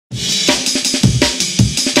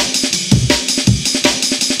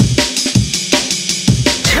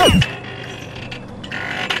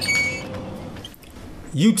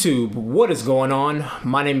YouTube, what is going on?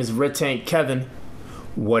 My name is Red Tank Kevin,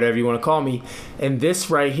 whatever you want to call me, and this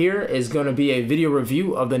right here is going to be a video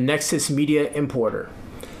review of the Nexus Media Importer.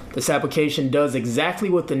 This application does exactly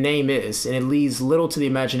what the name is, and it leaves little to the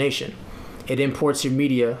imagination. It imports your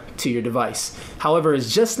media to your device. However,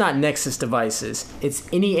 it's just not Nexus devices. It's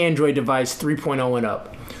any Android device 3.0 and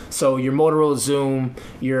up. So your Motorola Zoom,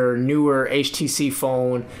 your newer HTC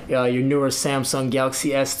phone, your newer Samsung Galaxy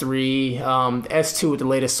S3, S2 with the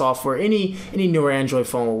latest software, any newer Android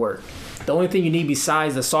phone will work. The only thing you need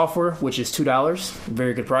besides the software, which is $2,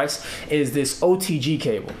 very good price, is this OTG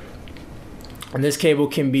cable. And this cable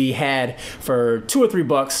can be had for $2 or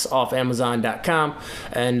 $3 off Amazon.com,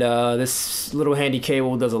 and this little handy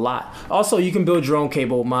cable does a lot. Also, you can build your own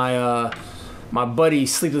cable. My buddy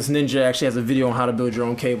Sleepless Ninja actually has a video on how to build your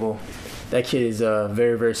own cable. That kid is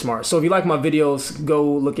very, very smart. So if you like my videos, go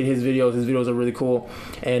look at his videos. His videos are really cool,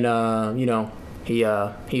 and you know,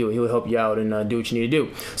 he'll help you out and do what you need to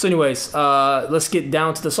do. So anyways, let's get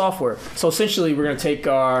down to the software. So essentially, we're gonna take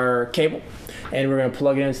our cable and we're going to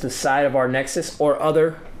plug it into the side of our Nexus or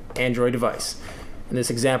other Android device. In this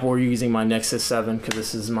example, we're using my Nexus 7 because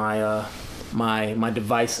this is my my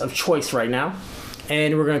device of choice right now.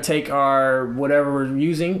 And we're going to take our whatever we're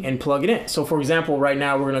using and plug it in. So for example, right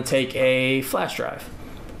now we're going to take a flash drive.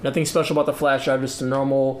 Nothing special about the flash drive, just a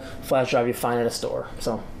normal flash drive you find at a store.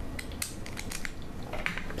 So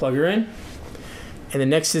plug her in, and the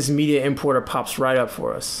Nexus Media Importer pops right up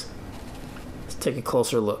for us. Let's take a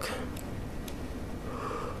closer look.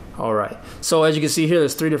 All right, so as you can see here,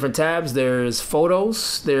 there's 3 different tabs. There's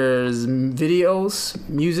photos, there's videos,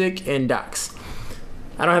 music, and docs.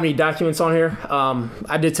 I don't have any documents on here.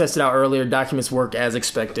 I did test it out earlier. Documents work as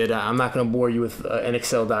expected. I'm not going to bore you with an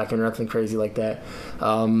Excel document or nothing crazy like that.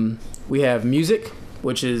 We have music,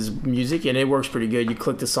 which is music, and it works pretty good. You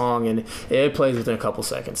click the song, and it plays within a couple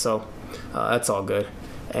seconds, so that's all good.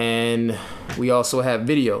 And we also have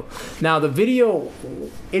video. Now, the video,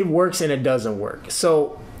 it works and it doesn't work.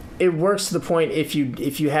 So it works to the point if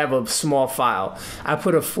you have a small file. I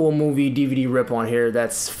put a full movie DVD rip on here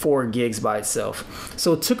that's 4 gigs by itself.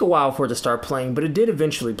 So it took a while for it to start playing, but it did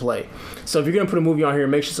eventually play. So if you're gonna put a movie on here,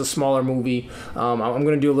 make sure it's a smaller movie. I'm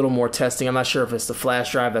gonna do a little more testing. I'm not sure if it's the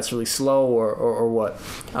flash drive that's really slow or what.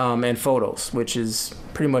 And photos, which is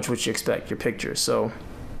pretty much what you expect, your pictures. So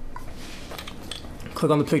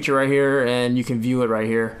click on the picture right here and you can view it right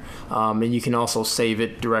here. And you can also save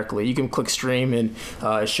it directly. You can click stream and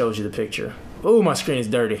it shows you the picture. Oh, my screen is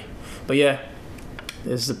dirty. But yeah,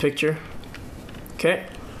 this is the picture. Okay,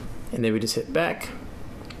 and then we just hit back.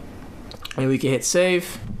 And we can hit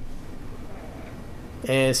save.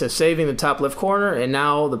 And it says saving in the top left corner, and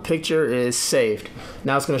now the picture is saved.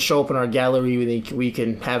 Now it's going to show up in our gallery. We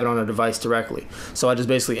can have it on our device directly. So I just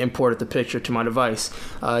basically imported the picture to my device.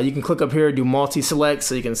 You can click up here, do multi-select,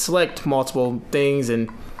 so you can select multiple things and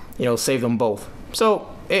save them both. So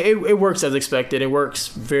it works as expected. It works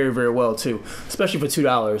very, very well too, especially for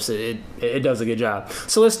 $2. It does a good job.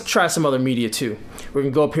 So let's try some other media too. We're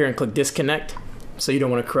gonna go up here and click disconnect. So you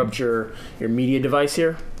don't want to corrupt your media device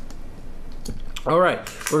here. All right,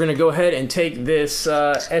 we're gonna go ahead and take this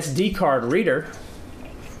SD card reader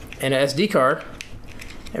and an SD card,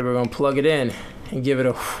 and we're gonna plug it in and give it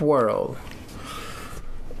a whirl.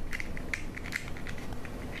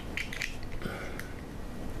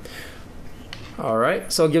 All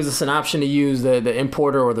right, so it gives us an option to use the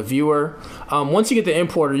importer or the viewer. Once you get the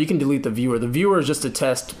importer, you can delete the viewer. The viewer is just to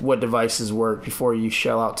test what devices work before you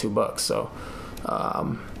shell out $2. So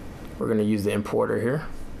we're gonna use the importer here.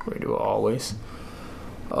 We do it always.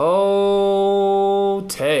 Okay,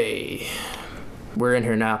 we're in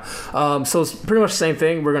here now. So it's pretty much the same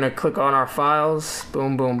thing. We're gonna click on our files.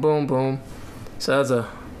 Boom, boom, boom, boom. So that's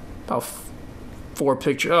about 4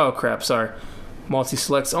 pictures. Oh crap, sorry.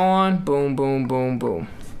 Multi-selects on, boom, boom, boom, boom.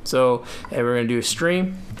 So, and we're gonna do a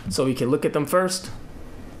stream so we can look at them first.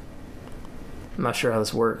 I'm not sure how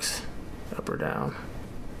this works, up or down.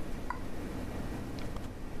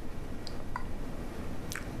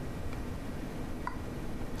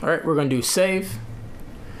 All right, we're gonna do save,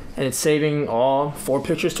 and it's saving all 4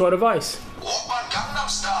 pictures to our device.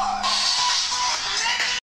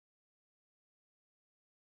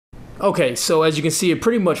 Okay, so as you can see, it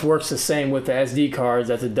pretty much works the same with the SD cards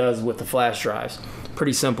as it does with the flash drives.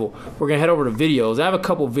 Pretty simple. We're gonna head over to videos. I have a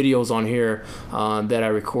couple videos on here that I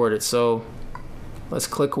recorded. So let's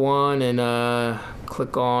click one and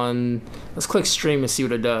let's click stream and see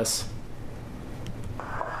what it does.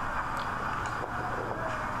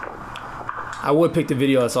 I would pick the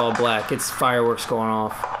video that's all black. It's fireworks going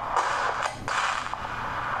off.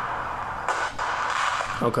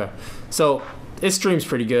 Okay, so it streams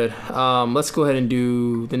pretty good. Let's go ahead and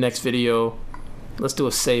do the next video. Let's do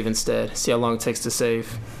a save instead. See how long it takes to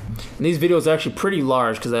save. And these videos are actually pretty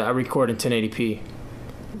large because I record in 1080p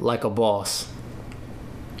like a boss.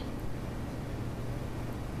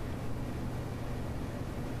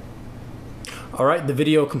 Alright, the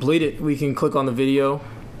video completed. We can click on the video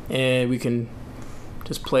and we can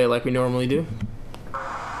just play it like we normally do.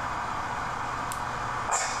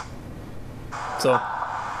 So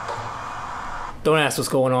don't ask what's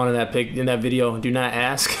going on in that video. Do not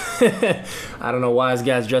ask. I don't know why this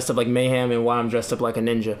guy's dressed up like Mayhem and why I'm dressed up like a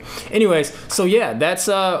ninja. Anyways, so yeah, that's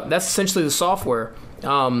essentially the software.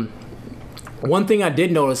 One thing I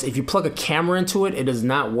did notice, if you plug a camera into it, it does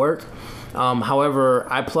not work. However,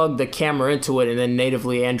 I plugged the camera into it and then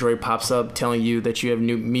natively Android pops up telling you that you have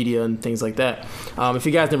new media and things like that. If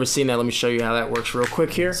you guys never seen that, let me show you how that works real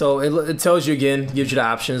quick here. So it tells you again, gives you the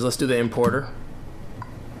options. Let's do the importer.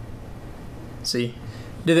 See,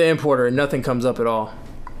 do the importer and nothing comes up at all.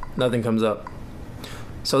 Nothing comes up.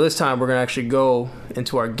 So this time we're gonna actually go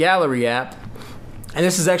into our gallery app. And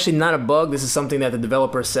this is actually not a bug. This is something that the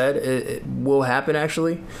developer said it will happen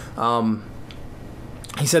actually.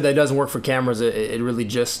 He said that it doesn't work for cameras. It really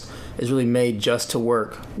just is really made just to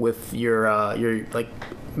work with your like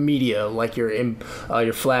media, like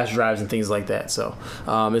your flash drives and things like that. So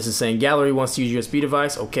this is saying gallery wants to use USB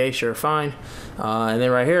device. Okay, sure, fine. And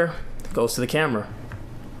then right here it goes to the camera.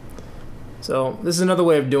 So this is another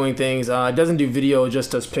way of doing things. It doesn't do video, it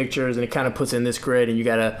just does pictures, and it kind of puts in this grid and you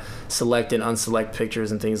gotta select and unselect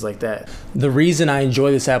pictures and things like that. The reason I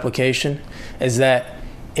enjoy this application is that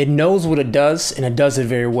it knows what it does and it does it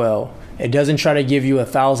very well. It doesn't try to give you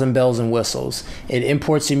 1,000 bells and whistles. It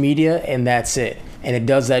imports your media and that's it. And it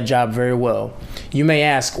does that job very well. You may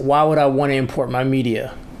ask, why would I want to import my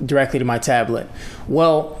media directly to my tablet?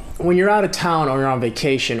 Well, when you're out of town or you're on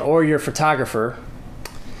vacation or you're a photographer,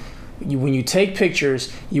 when you take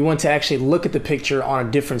pictures, you want to actually look at the picture on a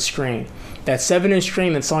different screen. That 7-inch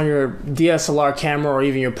screen that's on your DSLR camera or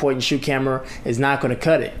even your point and shoot camera is not going to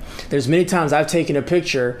cut it. There's many times I've taken a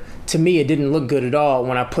picture, to me it didn't look good at all.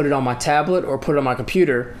 When I put it on my tablet or put it on my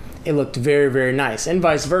computer, it looked very, very nice, and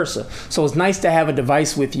vice versa. So it's nice to have a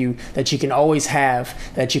device with you that you can always have,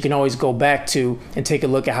 that you can always go back to and take a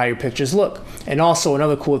look at how your pictures look. And also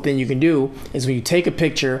another cool thing you can do is when you take a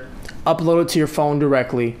picture, upload it to your phone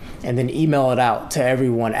directly and then email it out to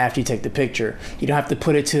everyone after you take the picture. You don't have to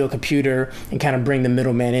put it to a computer and kind of bring the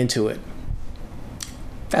middleman into it.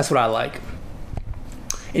 That's what I like.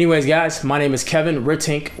 Anyways, guys, my name is Kevin,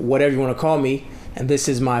 Ritink, whatever you want to call me, and this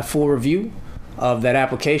is my full review of that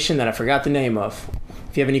application that I forgot the name of.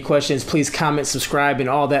 If you have any questions, please comment, subscribe, and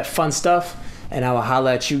all that fun stuff, and I will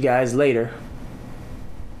holla at you guys later.